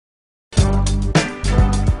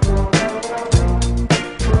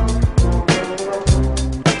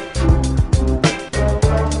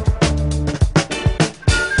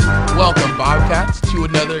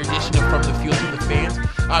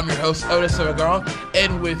host, Otis Severgaro,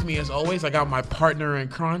 and with me, as always, I got my partner in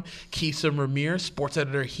crime, Keesum Ramirez, sports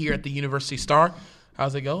editor here at the University Star.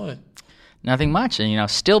 How's it going? Nothing much, and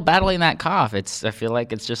still battling that cough. I feel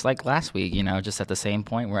like it's just like last week, just at the same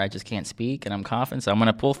point where I just can't speak and I'm coughing. So I'm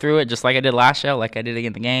gonna pull through it just like I did last show, like I did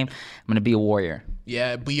in the game. I'm gonna be a warrior.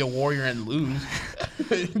 Yeah, be a warrior and lose.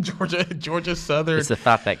 Georgia Southern. It's the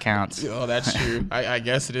thought that counts. Oh, that's true. I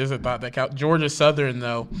guess it is a thought that counts. Georgia Southern,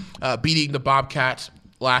 though, beating the Bobcats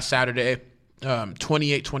last Saturday,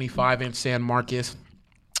 28-25 in San Marcos.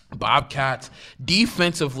 Bobcats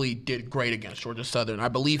defensively did great against Georgia Southern. I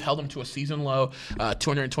believe held them to a season low,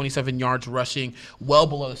 227 yards rushing, well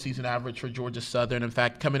below the season average for Georgia Southern. In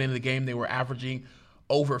fact, coming into the game, they were averaging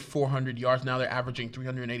over 400 yards. Now they're averaging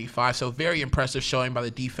 385. So very impressive showing by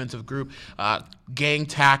the defensive group. Gang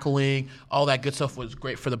tackling, all that good stuff was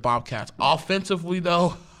great for the Bobcats. Offensively,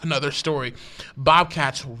 though, another story.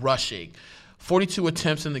 Bobcats rushing. 42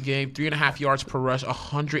 attempts in the game, 3.5 yards per rush,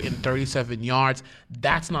 137 yards.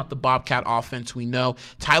 That's not the Bobcat offense we know.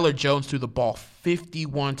 Tyler Jones threw the ball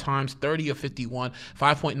 51 times, 30 of 51,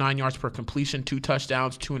 5.9 yards per completion, 2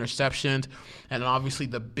 touchdowns, 2 interceptions. And then obviously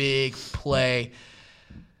the big play,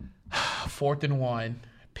 4th and 1,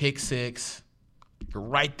 pick six,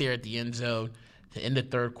 right there at the end zone to end the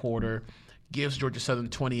third quarter, gives Georgia Southern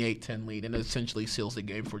 28-10 lead, and essentially seals the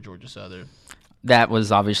game for Georgia Southern. That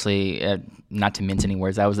was obviously, not to mince any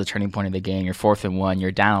words, that was the turning point of the game. You're 4th and 1, you're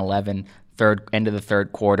down 11, end of the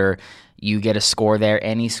third quarter. You get a score there.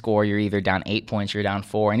 Any score, you're either down 8 points, or you're down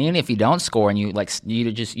 4. And even if you don't score and you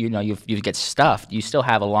get stuffed, you still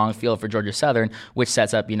have a long field for Georgia Southern, which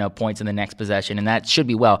sets up points in the next possession, and that should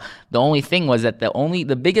be well. The only thing was that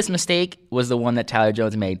the biggest mistake was the one that Tyler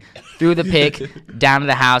Jones made. Threw the pick down to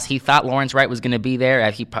the house. He thought Lawrence Wright was going to be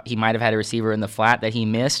there. He might have had a receiver in the flat that he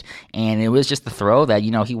missed, and it was just the throw that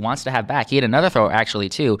he wants to have back. He had another throw actually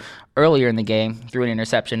too earlier in the game, threw an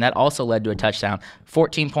interception that also led to a touchdown.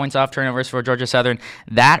 14 points off turnovers for Georgia Southern.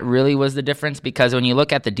 That really was the difference, because when you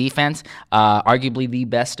look at the defense, arguably the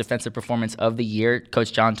best defensive performance of the year,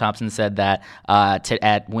 Coach John Thompson said that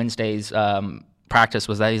at Wednesday's practice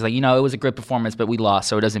was that he's like, it was a great performance, but we lost,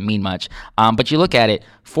 so it doesn't mean much. But you look at it,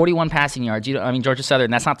 41 passing yards. Georgia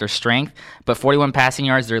Southern, that's not their strength, but 41 passing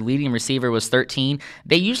yards. Their leading receiver was 13.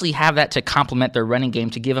 They usually have that to complement their running game,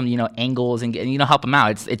 to give them, angles and help them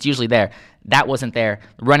out. It's usually there. That wasn't there.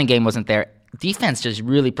 The running game wasn't there. Defense just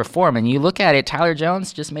really performed, and you look at it, Tyler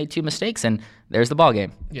Jones just made 2 mistakes, and there's the ball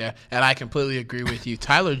game. Yeah, and I completely agree with you.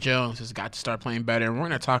 Tyler Jones has got to start playing better, and we're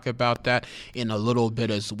going to talk about that in a little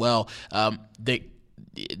bit as well. They're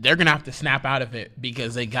going to have to snap out of it,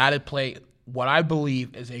 because they got to play what I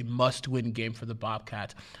believe is a must-win game for the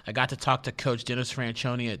Bobcats. I got to talk to Coach Dennis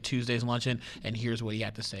Franchione at Tuesday's luncheon, and here's what he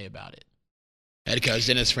had to say about it. Head coach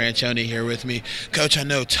Dennis Franchione here with me. Coach, I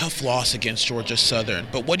know tough loss against Georgia Southern,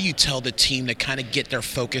 but what do you tell the team to kind of get their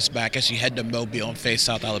focus back as you head to Mobile and face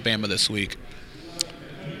South Alabama this week?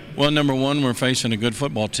 Well, number one, we're facing a good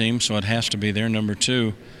football team, so it has to be there. Number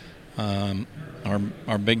two,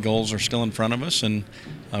 our big goals are still in front of us, and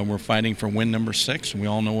we're fighting for win number 6. We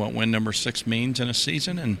all know what win number 6 means in a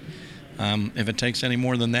season, and if it takes any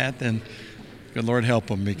more than that, then good Lord help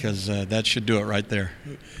them, because that should do it right there.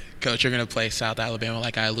 Coach, you're going to play South Alabama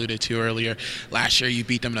like I alluded to earlier. Last year you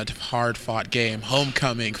beat them in a hard-fought game.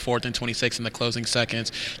 Homecoming, 4th and 26 in the closing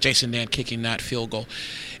seconds. Jason Dann kicking that field goal.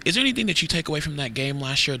 Is there anything that you take away from that game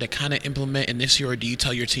last year to kind of implement in this year, or do you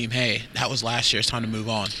tell your team, hey, that was last year, it's time to move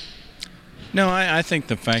on? No, I think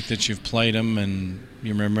the fact that you've played them and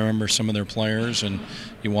you remember some of their players and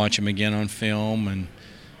you watch them again on film,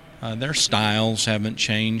 and their styles haven't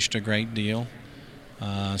changed a great deal.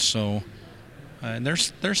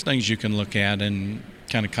 There's things you can look at and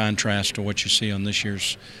kind of contrast to what you see on this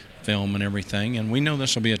year's film and everything, and we know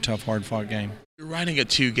this will be a tough, hard-fought game. You're riding a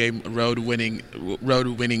 2-game road winning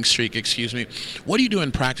streak. What do you do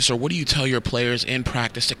in practice, or what do you tell your players in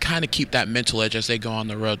practice to kind of keep that mental edge as they go on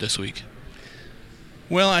the road this week?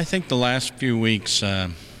 Well, I think the last few weeks,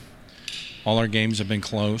 all our games have been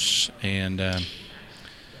close, and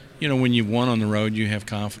when you've won on the road, you have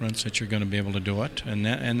confidence that you're going to be able to do it, and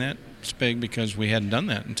that's big, because we hadn't done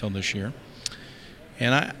that until this year.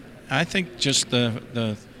 And I think just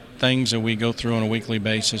the things that we go through on a weekly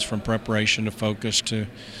basis, from preparation to focus to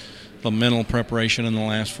the mental preparation in the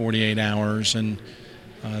last 48 hours, and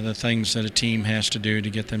the things that a team has to do to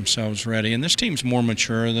get themselves ready. And this team's more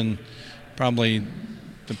mature than probably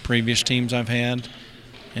the previous teams I've had,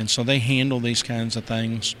 and so they handle these kinds of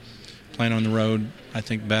things, playing on the road, I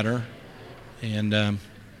think, better. And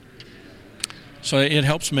so it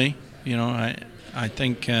helps me. I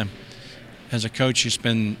think as a coach, you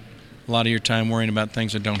spend a lot of your time worrying about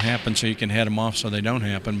things that don't happen so you can head them off so they don't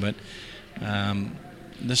happen. But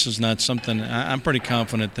this is not something – I'm pretty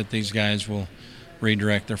confident that these guys will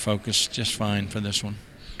redirect their focus just fine for this one.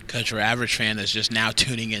 Coach, your average fan is just now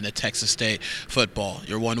tuning in to Texas State football.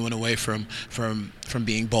 You're 1 win away from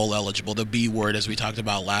being bowl eligible, the B word, as we talked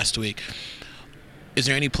about last week. Is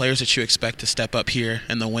there any players that you expect to step up here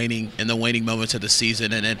in the waning moments of the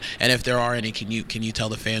season? And if there are any, can you tell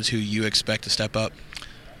the fans who you expect to step up?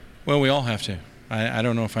 Well, we all have to. I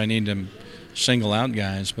don't know if I need to single out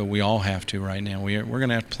guys, but we all have to right now. We're going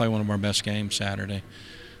to have to play one of our best games Saturday.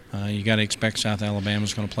 You got to expect South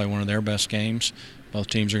Alabama's going to play one of their best games. Both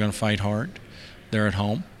teams are going to fight hard. They're at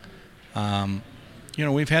home.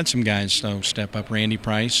 We've had some guys, though, step up. Randy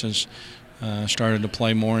Price has started to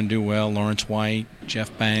play more and do well. Lawrence White,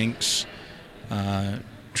 Jeff Banks,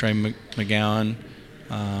 Trey McGowan.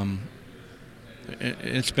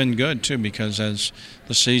 It's been good, too, because as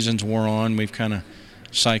the seasons wore on, we've kind of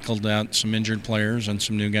cycled out some injured players and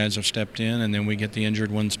some new guys have stepped in, and then we get the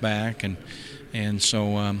injured ones back. And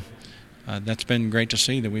so that's been great to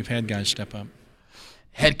see that we've had guys step up.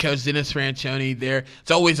 Head coach Dennis Franchione there.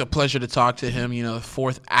 It's always a pleasure to talk to him. The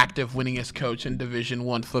fourth active winningest coach in Division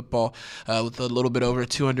I football with a little bit over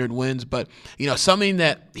 200 wins. But, something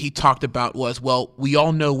that he talked about was, well, we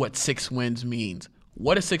all know what 6 wins means.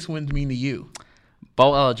 What does 6 wins mean to you?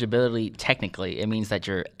 Bowl eligibility, technically, it means that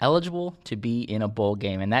you're eligible to be in a bowl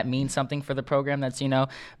game. And that means something for the program that's,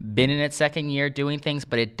 been in its second year doing things,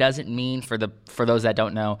 but it doesn't mean, for those that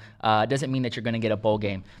don't know, it doesn't mean that you're going to get a bowl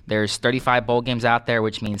game. There's 35 bowl games out there,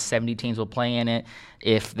 which means 70 teams will play in it.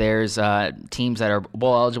 If there's teams that are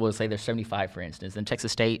bowl eligible, say there's 75, for instance, and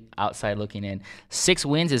Texas State outside looking in, 6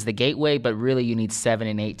 wins is the gateway, but really you need 7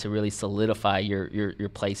 and 8 to really solidify your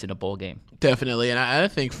place in a bowl game. Definitely, and I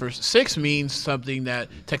think for 6 means something that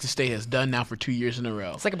Texas State has done now for 2 years in a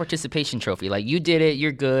row. It's like a participation trophy. Like, you did it,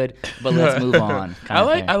 you're good, but let's move on. I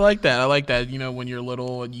like that. I like that. When you're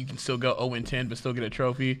little, you can still go 0-10, but still get a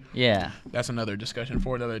trophy. Yeah, that's another discussion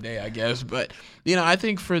for another day, I guess. But I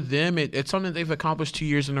think for them, it's something they've accomplished 2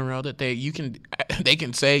 years in a row that they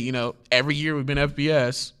can say, every year we've been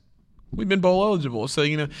FBS. We've been bowl eligible. So,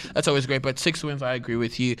 that's always great. But 6 wins, I agree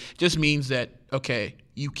with you, just means that, okay,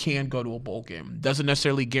 you can go to a bowl game. Doesn't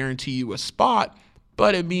necessarily guarantee you a spot,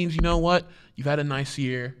 but it means, you know what, you've had a nice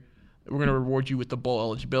year. We're going to reward you with the bowl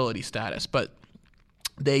eligibility status. But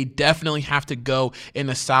they definitely have to go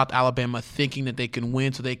into South Alabama thinking that they can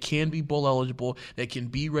win so they can be bowl eligible, they can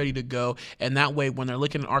be ready to go. And that way, when they're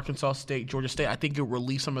looking at Arkansas State, Georgia State, I think it will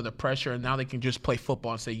relieve some of the pressure, and now they can just play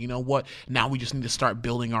football and say, you know what, now we just need to start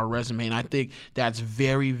building our resume. And I think that's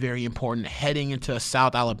very, very important heading into a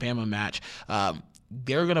South Alabama match.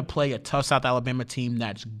 They're going to play a tough South Alabama team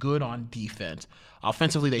that's good on defense.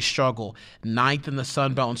 Offensively, they struggle. 9th in the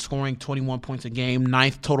Sun Belt in scoring, 21 points a game.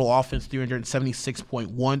 9th total offense,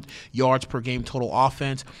 376.1 yards per game total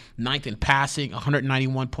offense. 9th in passing,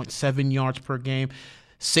 191.7 yards per game.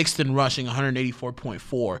 6th in rushing,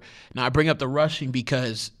 184.4. Now, I bring up the rushing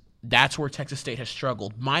because that's where Texas State has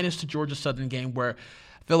struggled. Minus the Georgia Southern game where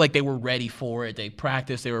I feel like they were ready for it. They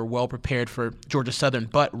practiced. They were well prepared for Georgia Southern.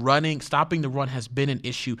 But stopping the run has been an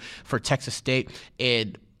issue for Texas State.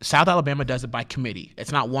 And South Alabama does it by committee.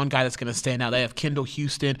 It's not one guy that's going to stand out. They have Kendall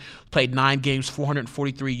Houston, played 9 games,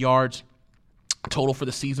 443 yards total for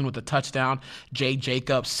the season with a touchdown. Jay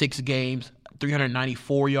Jacobs, 6 games,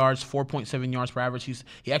 394 yards, 4.7 yards per average.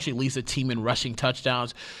 He actually leads the team in rushing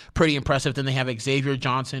touchdowns. Pretty impressive. Then they have Xavier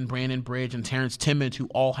Johnson, Brandon Bridge, and Terrence Timmons, who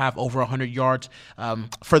all have over 100 yards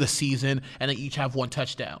for the season, and they each have 1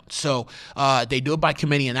 touchdown. So they do it by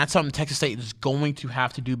committee, and that's something Texas State is going to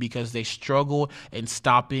have to do because they struggle in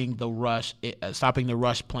stopping the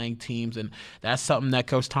rush playing teams, and that's something that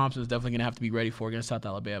Coach Thompson is definitely going to have to be ready for against South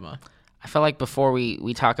Alabama. I feel like before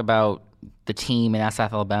we talk about the team in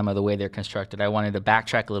South Alabama, the way they're constructed, I wanted to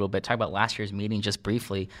backtrack a little bit, talk about last year's meeting just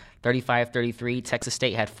briefly. 35-33, Texas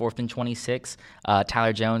State had 4th and 26.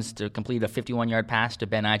 Tyler Jones to complete a 51-yard pass to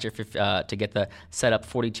Ben Eicher to get the set-up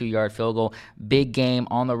 42-yard field goal. Big game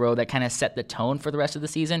on the road that kind of set the tone for the rest of the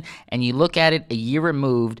season. And you look at it a year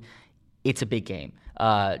removed, it's a big game.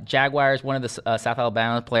 Jaguars, one of the South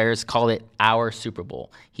Alabama players, called it our Super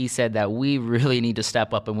Bowl. He said that we really need to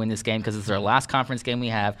step up and win this game because it's our last conference game we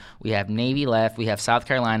have. We have Navy left. We have South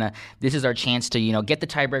Carolina. This is our chance to, get the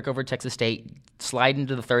tiebreaker over Texas State, slide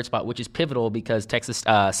into the 3rd spot, which is pivotal because Texas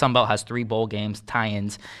Sunbelt has 3 bowl games,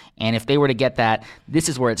 tie-ins. And if they were to get that, this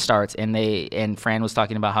is where it starts. And Fran was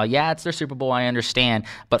talking about how, it's their Super Bowl, I understand.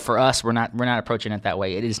 But for us, we're not approaching it that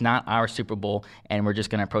way. It is not our Super Bowl, and we're just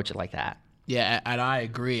going to approach it like that. Yeah, and I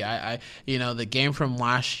agree. The game from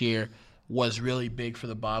last year was really big for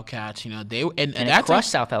the Bobcats. You know, and it that's crushed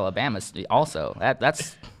South Alabama also.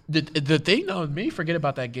 That's the thing though. Many forget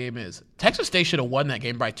about that game is Texas State should have won that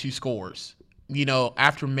game by 2 scores. You know,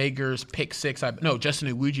 after Mager's pick six, Justin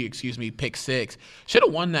Iwuji, pick six, should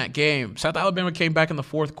have won that game. South Alabama came back in the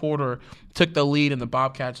fourth quarter, took the lead, and the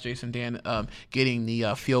Bobcats, Jason Dan getting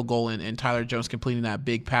the field goal and Tyler Jones completing that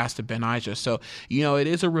big pass to Ben Ija. So, you know, it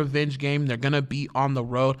is a revenge game. They're going to be on the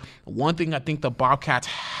road. One thing I think the Bobcats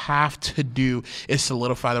have to do is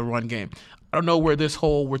solidify the run game. I don't know where this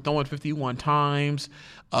whole we're throwing 51 times.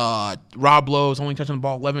 Rob Lowe is only touching the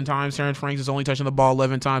ball 11 times. Terrence Franks is only touching the ball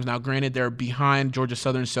 11 times. Now, granted, they're behind Georgia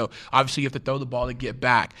Southern, so obviously you have to throw the ball to get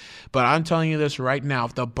back. But I'm telling you this right now,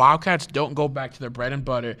 if the Bobcats don't go back to their bread and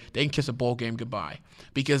butter, they can kiss a bowl game goodbye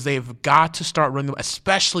because they've got to start running,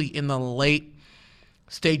 especially in the late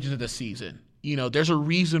stages of the season. You know, there's a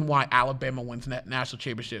reason why Alabama wins national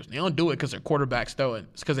championships. They don't do it because their quarterback's throwing.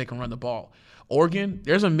 It's because they can run the ball. Oregon,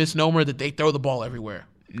 there's a misnomer that they throw the ball everywhere.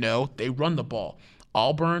 No, they run the ball.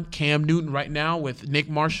 Auburn, Cam Newton right now with Nick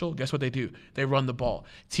Marshall, guess what they do? They run the ball.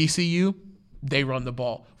 TCU, they run the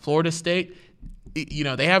ball. Florida State, you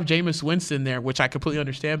know, they have Jameis Winston there, which I completely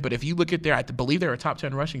understand. But if you look at I believe they were a top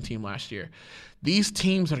 10 rushing team last year. These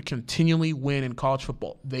teams that continually win in college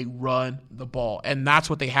football, they run the ball. And that's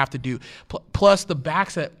what they have to do. Plus, the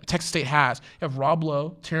backs that Texas State has, you have Rob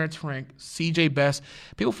Lowe, Terrence Frank, C.J. Best.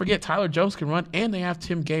 People forget Tyler Jones can run, and they have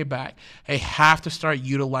Tim Gay back. They have to start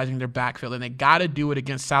utilizing their backfield, and they got to do it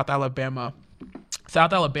against South Alabama.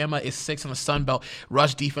 South Alabama is 6th in the Sun Belt.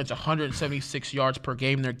 Rush defense, 176 yards per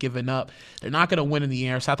game they're giving up. They're not going to win in the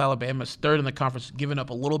air. South Alabama is 3rd in the conference, giving up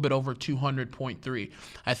a little bit over 200.3.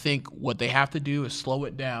 I think what they have to do is slow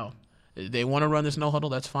it down. They want to run this no huddle,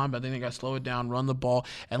 that's fine, but I think they got to slow it down, run the ball,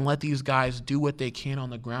 and let these guys do what they can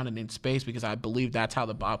on the ground and in space because I believe that's how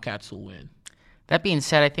the Bobcats will win. That being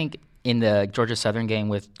said, I think in the Georgia Southern game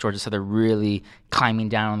with Georgia Southern really climbing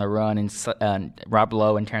down on the run and Rob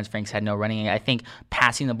Lowe and Terrence Franks had no running, I think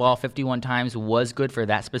passing the ball 51 times was good for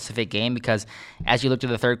that specific game because as you looked at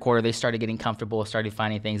the third quarter, they started getting comfortable, started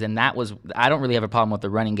finding things, and that was – I don't really have a problem with the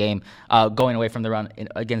running game going away from the run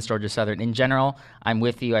against Georgia Southern. In general, I'm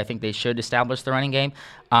with you. I think they should establish the running game,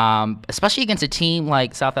 especially against a team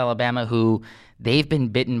like South Alabama who – they've been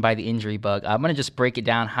bitten by the injury bug. I'm going to just break it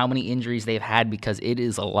down how many injuries they've had because it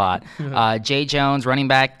is a lot. Jay Jones, running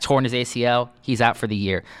back, torn his ACL. He's out for the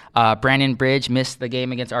year. Brandon Bridge missed the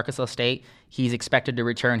game against Arkansas State. He's expected to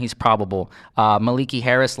return. He's probable. Maliki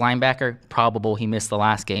Harris, linebacker, probable. He missed the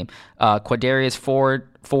last game. Quadarius Ford,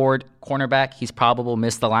 cornerback, he's probable.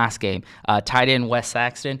 Missed the last game. Tight end Wes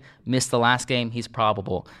Saxton missed the last game. He's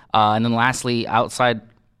probable. And then lastly, outside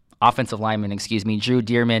offensive lineman, Drew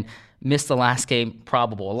Dearman, missed the last game,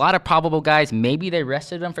 probable. A lot of probable guys. Maybe they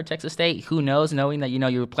rested them for Texas State. Who knows, knowing that,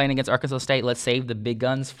 you were playing against Arkansas State. Let's save the big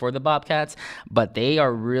guns for the Bobcats. But they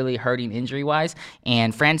are really hurting injury-wise.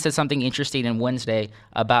 And Fran said something interesting on Wednesday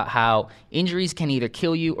about how injuries can either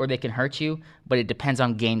kill you or they can hurt you, but it depends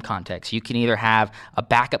on game context. You can either have a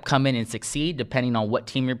backup come in and succeed depending on what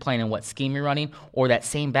team you're playing and what scheme you're running, or that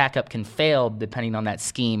same backup can fail depending on that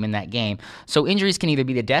scheme in that game. So injuries can either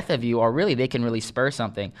be the death of you or really they can really spur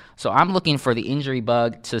something. So I'm looking for the injury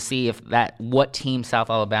bug to see what team South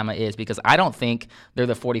Alabama is, because I don't think they're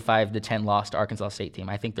the 45-10 loss to Arkansas State team.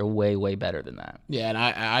 I think they're way, way better than that. Yeah, and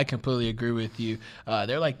I completely agree with you.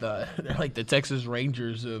 They're like the Texas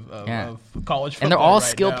Rangers of college football. And they're all right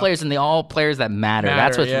skilled now. players, and they all players that matter.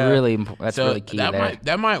 That's what's really key there.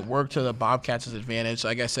 That might work to the Bobcats' advantage.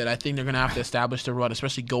 Like I said, I think they're going to have to establish the run,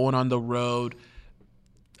 especially going on the road,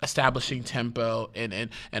 establishing tempo and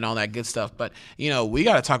all that good stuff. But, we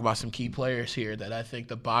got to talk about some key players here that I think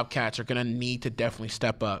the Bobcats are going to need to definitely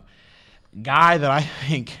step up. Guy that I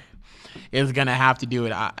think is going to have to do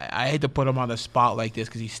it, I hate to put him on the spot like this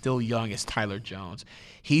because he's still young, is Tyler Jones.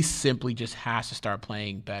 He simply just has to start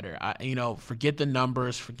playing better. Forget the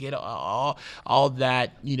numbers, forget all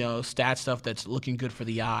that, stat stuff that's looking good for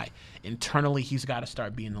the eye. Internally, he's got to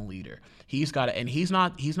start being the leader. He's got to, and he's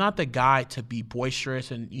not the guy to be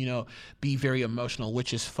boisterous and, be very emotional,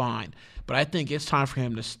 which is fine. But I think it's time for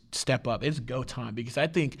him to step up. It's go time, because I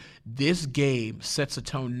think this game sets a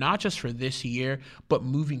tone not just for this year, but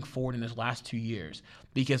moving forward in his last 2 years.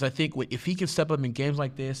 Because I think if he can step up in games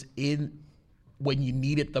like this when you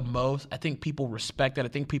need it the most, I think people respect that. I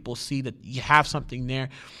think people see that you have something there,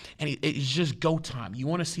 and it's just go time. You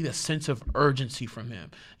want to see the sense of urgency from him.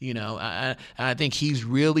 I think he's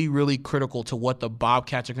really, really critical to what the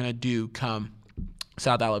Bobcats are going to do come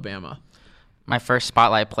South Alabama. My first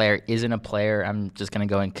spotlight player isn't a player. I'm just going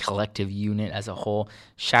to go in collective unit as a whole.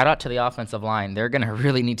 Shout out to the offensive line. They're going to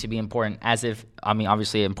really need to be important, as if I mean,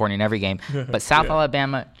 obviously important in every game. But South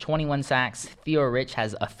Alabama, 21 sacks. Theo Rich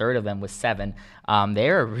has a third of them with 7.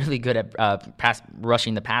 They're really good at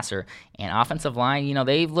rushing the passer. And offensive line,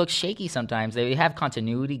 they've looked shaky sometimes. They have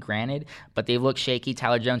continuity, granted, but they've looked shaky.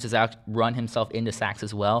 Tyler Jones has outrun himself into sacks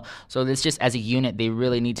as well. So it's just, as a unit, they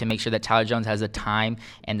really need to make sure that Tyler Jones has the time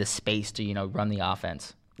and the space to, run the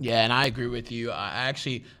offense. Yeah, and I agree with you. I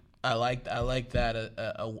like that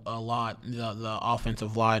a lot, the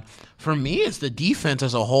offensive line. For me, it's the defense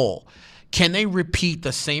as a whole. Can they repeat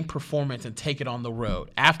the same performance and take it on the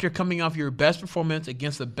road? After coming off your best performance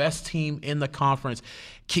against the best team in the conference,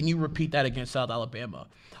 can you repeat that against South Alabama?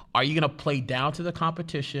 Are you going to play down to the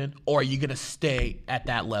competition, or are you going to stay at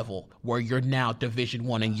that level where you're now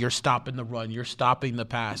Division I and you're stopping the run, you're stopping the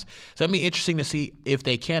pass? So it'll be interesting to see if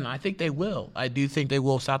they can. I think they will. I do think they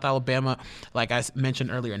will. South Alabama, like I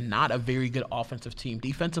mentioned earlier, not a very good offensive team.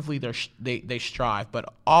 Defensively, they strive,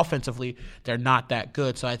 but offensively, they're not that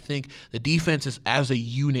good. So I think the defense as a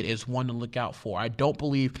unit is one to look out for. I don't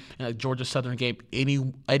believe in a Georgia Southern game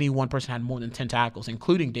any one person had more than 10 tackles,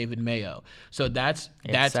 including David Mayo. So that's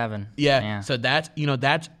 7. Yeah. So that's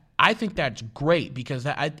I think that's great, because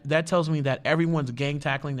that tells me that everyone's gang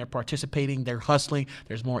tackling, they're participating, they're hustling,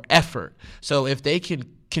 there's more effort. So if they can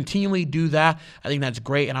continually do that, I think that's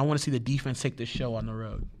great, and I want to see the defense take this show on the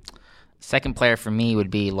road. Second player for me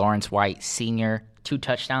would be Lawrence White, senior. 2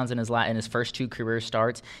 touchdowns in his first 2 career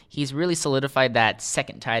starts. He's really solidified that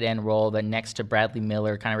second tight end role, that next to Bradley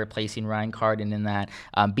Miller, kind of replacing Ryan Carden in that,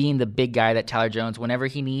 being the big guy that Tyler Jones, whenever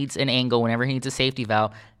he needs an angle, whenever he needs a safety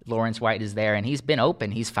valve, Lawrence White is there, and he's been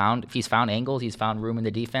open. He's found angles. He's found room in the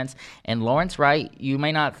defense. And Lawrence White, you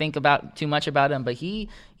may not think about too much about him, but he's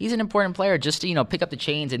an important player just to pick up the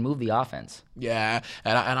chains and move the offense. Yeah,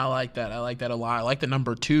 and I like that. I like that a lot. I like the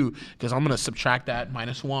number 2, because I'm going to subtract that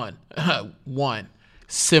 -1. 1.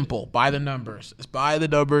 Simple. By the numbers. It's by the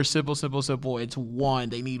numbers. Simple, simple, simple. It's 1.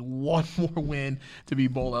 They need one more win to be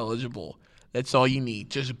bowl eligible. That's all you need.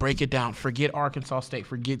 Just break it down. Forget Arkansas State.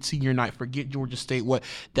 Forget senior night. Forget Georgia State, what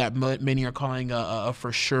that many are calling a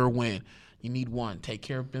for sure win. You need 1. Take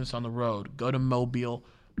care of business on the road. Go to Mobile.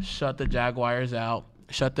 Shut the Jaguars out.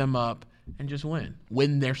 Shut them up. And just win.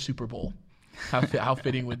 Win their Super Bowl. How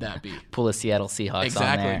fitting would that be? Pull a Seattle Seahawks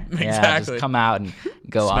on there. Exactly. Yeah, just come out and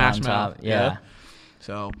go Smash on mouth. top. Yeah.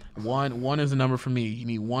 So one is the number for me. You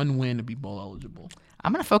need 1 win to be bowl eligible.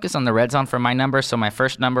 I'm going to focus on the red zone for my number. So my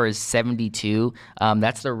first number is 72.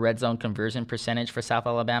 That's the red zone conversion percentage for South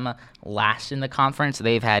Alabama. Last in the conference,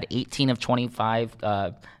 they've had 18 of 25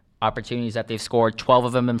 opportunities that they've scored, 12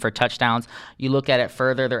 of them for touchdowns. You look at it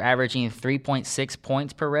further, they're averaging 3.6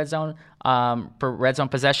 points per red zone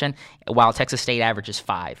possession, while Texas State averages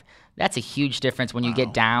 5. That's a huge difference when you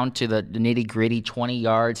get down to the nitty-gritty, 20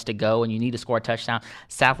 yards to go, and you need to score a touchdown.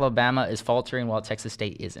 South Alabama is faltering while Texas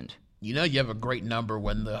State isn't. You have a great number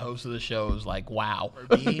when the host of the show is like, wow.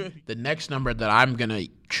 For me, the next number that I'm going to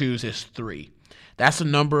choose is 3. That's the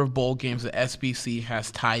number of bowl games that SBC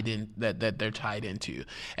has tied in, that they're tied into.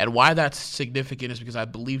 And why that's significant is because I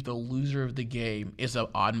believe the loser of the game is an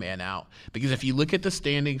odd man out. Because if you look at the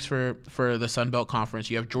standings for the Sun Belt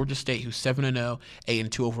Conference, you have Georgia State, who's 7-0,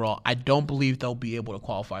 8-2 overall. I don't believe they'll be able to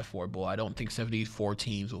qualify for a bowl. I don't think 74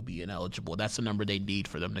 teams will be ineligible. That's the number they need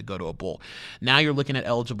for them to go to a bowl. Now you're looking at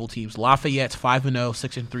eligible teams. Lafayette's 5-0,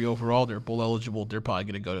 6-3 overall. They're bowl eligible. They're probably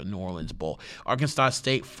going to go to New Orleans Bowl. Arkansas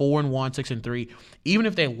State, 4-1, 6-3. Even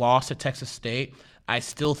if they lost to Texas State, I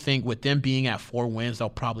still think with them being at 4 wins, they'll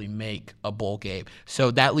probably make a bowl game.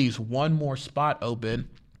 So that leaves one more spot open.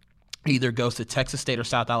 Either goes to Texas State or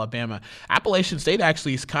South Alabama. Appalachian State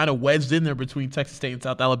actually is kind of wedged in there between Texas State and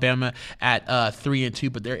South Alabama at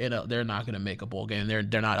 3-2, but they're not going to make a bowl game.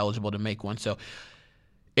 They're not eligible to make one. So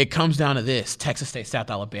it comes down to this: Texas State, South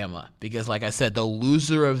Alabama, because like I said, the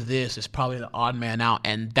loser of this is probably the odd man out,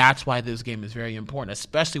 and that's why this game is very important,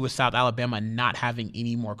 especially with South Alabama not having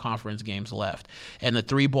any more conference games left. And the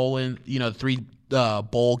 3 bowl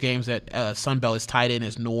games that Sun Belt is tied in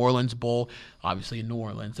is New Orleans Bowl, obviously in New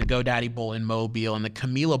Orleans, the GoDaddy Bowl in Mobile, and the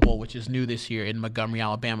Camila Bowl, which is new this year in Montgomery,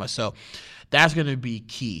 Alabama. So that's going to be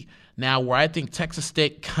key. Now, where I think Texas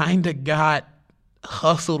State kind of got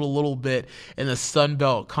hustled a little bit in the Sun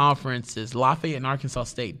Belt Conference is Lafayette and Arkansas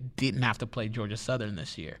State didn't have to play Georgia Southern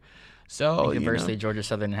this year. So conversely, Georgia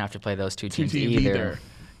Southern didn't have to play those two teams either.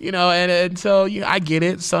 And so I get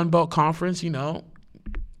it. Sun Belt Conference,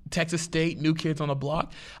 Texas State, new kids on the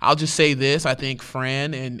block. I'll just say this: I think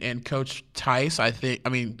Fran and Coach Tice,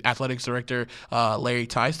 Athletics Director Larry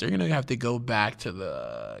Tice, they're gonna have to go back to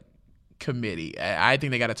the committee. I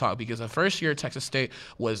think they got to talk, because the first year Texas State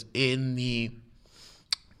was in the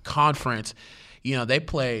conference, You know, they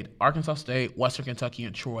played Arkansas State, Western Kentucky,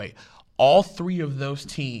 and Troy. All three of those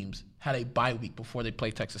teams had a bye week before they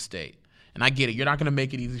played Texas State. And I get it. You're not going to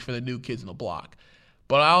make it easy for the new kids in the block.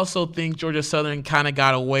 But I also think Georgia Southern kind of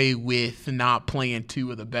got away with not playing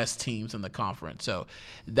two of the best teams in the conference. So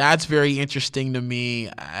that's very interesting to me.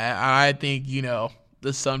 I think, you know,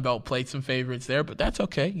 the Sun Belt played some favorites there, but that's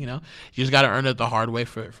okay. You know, you just got to earn it the hard way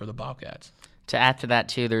for the Bobcats. To add to that,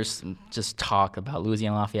 too, there's just talk about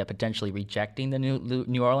Louisiana Lafayette potentially rejecting the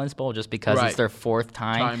New Orleans Bowl just because it's their fourth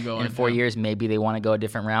time in 4 years. Maybe they want to go a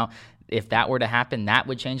different route. If that were to happen, that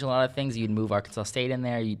would change a lot of things. You'd move Arkansas State in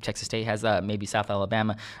there. Texas State has maybe South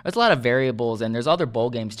Alabama. There's a lot of variables, and there's other bowl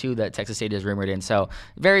games, too, that Texas State is rumored in. So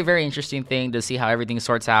very, very interesting thing to see how everything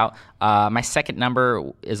sorts out. My second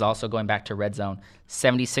number is also going back to red zone,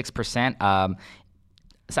 76%.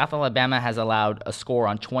 South Alabama has allowed a score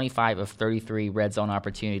on 25 of 33 red zone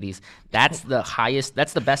opportunities. That's the highest.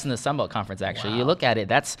 That's the best in the Sun Belt Conference, actually. Wow. You look at it,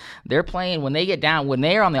 they're playing when they get down, when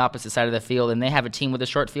they're on the opposite side of the field and they have a team with a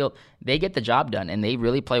short field, they get the job done, and they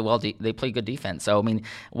really play well. They play good defense. So, I mean,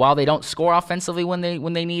 while they don't score offensively when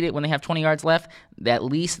they need it, when they have 20 yards left, at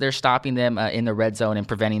least they're stopping them in the red zone and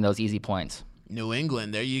preventing those easy points. New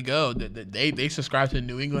England, there you go. They subscribe to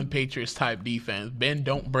New England Patriots type defense. Bend,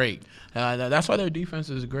 don't break. That's why their defense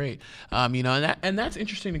is great. You know, and that's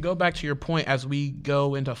interesting to go back to your point as we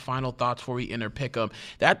go into final thoughts before we enter pick'em.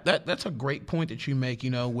 That's a great point that you make.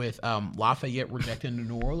 You know, with Lafayette rejecting the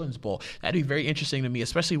New Orleans Bowl, that'd be very interesting to me,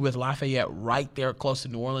 especially with Lafayette right there close to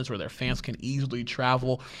New Orleans, where their fans can easily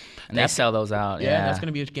travel. And they sell those out. Yeah, that's going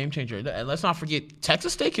to be a game changer. And let's not forget,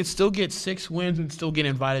 Texas State can still get 6 wins and still get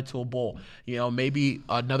invited to a bowl. You know, maybe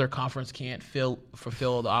another conference can't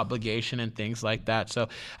fulfill the obligation and things like that. So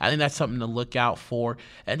I think that's something to look out for.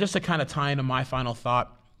 And just to kind of tie into my final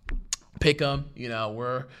thought, pick them. You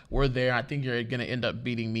know, we're there. I think you're going to end up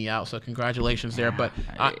beating me out, so congratulations there. But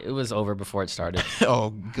it was over before it started.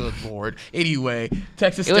 Oh, good Lord. Anyway,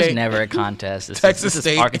 Texas State. It was never a contest. This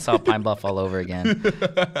is Arkansas Pine Bluff all over again.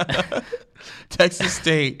 Texas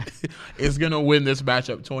State is going to win this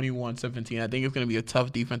matchup 21-17. I think it's going to be a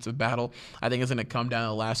tough defensive battle. I think it's going to come down to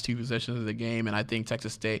the last 2 possessions of the game, and I think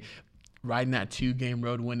Texas State, riding that 2-game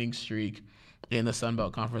road winning streak in the Sun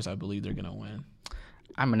Belt Conference, I believe they're going to win.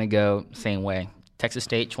 I'm going to go same way. Texas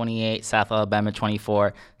State 28, South Alabama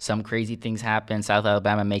 24. Some crazy things happen. South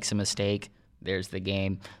Alabama makes a mistake. There's the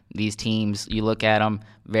game. These teams, you look at them,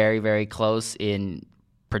 very, very close in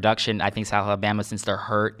production. I think South Alabama, since they're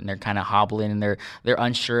hurt and they're kind of hobbling and they're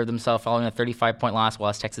unsure of themselves following a 35-point loss,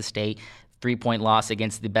 while Texas State 3-point loss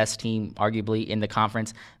against the best team, arguably, in the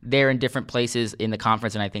conference. They're in different places in the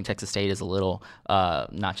conference, and I think Texas State is a little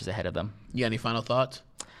notches ahead of them. You got any final thoughts?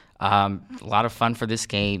 A lot of fun for this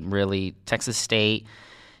game, really. Texas State,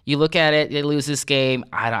 you look at it, they lose this game.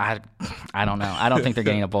 I don't know. I don't think they're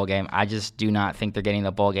getting a bowl game. I just do not think they're getting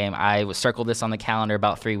a bowl game. I circled this on the calendar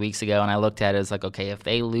about 3 weeks ago, and I looked at it as like, okay, if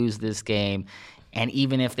they lose this game, and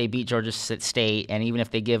even if they beat Georgia State, and even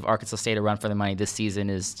if they give Arkansas State a run for the money, this season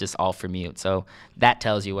is just all for mute. So that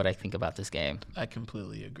tells you what I think about this game. I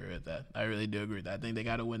completely agree with that. I really do agree with that. I think they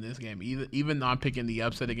got to win this game. Even though I'm picking the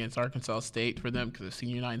upset against Arkansas State for them because of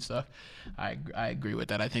senior night and stuff, I agree with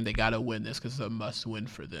that. I think they got to win this because it's a must-win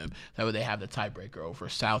for them. That way they have the tiebreaker over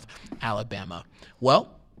South Alabama.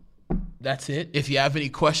 Well, that's it. If you have any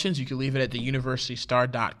questions, you can leave it at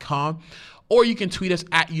theuniversitystar.com. Or you can tweet us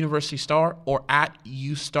at University Star or at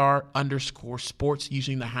UStar_sports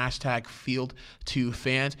using the hashtag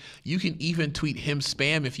Field2Fans. You can even tweet him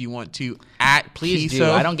spam if you want to at Please Kiso.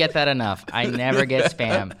 Do. I don't get that enough. I never get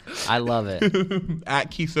spam. I love it.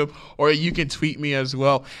 At Kiso. Or you can tweet me as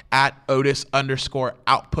well at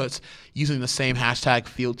Otis_outputs using the same hashtag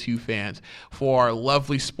Field2Fans. For our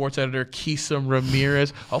lovely sports editor, Kisum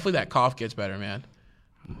Ramirez. Hopefully that cough gets better, man.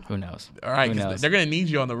 Who knows? All right, because they're going to need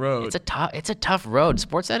you on the road. It's a tough road.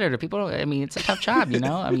 Sports editor, it's a tough job, you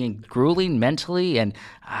know? I mean, grueling mentally, and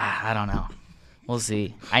I don't know. We'll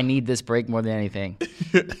see. I need this break more than anything.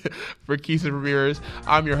 For Keith Ramirez,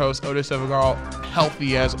 I'm your host, Otis Evagal,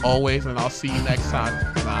 healthy as always, and I'll see you next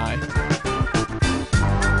time. Bye.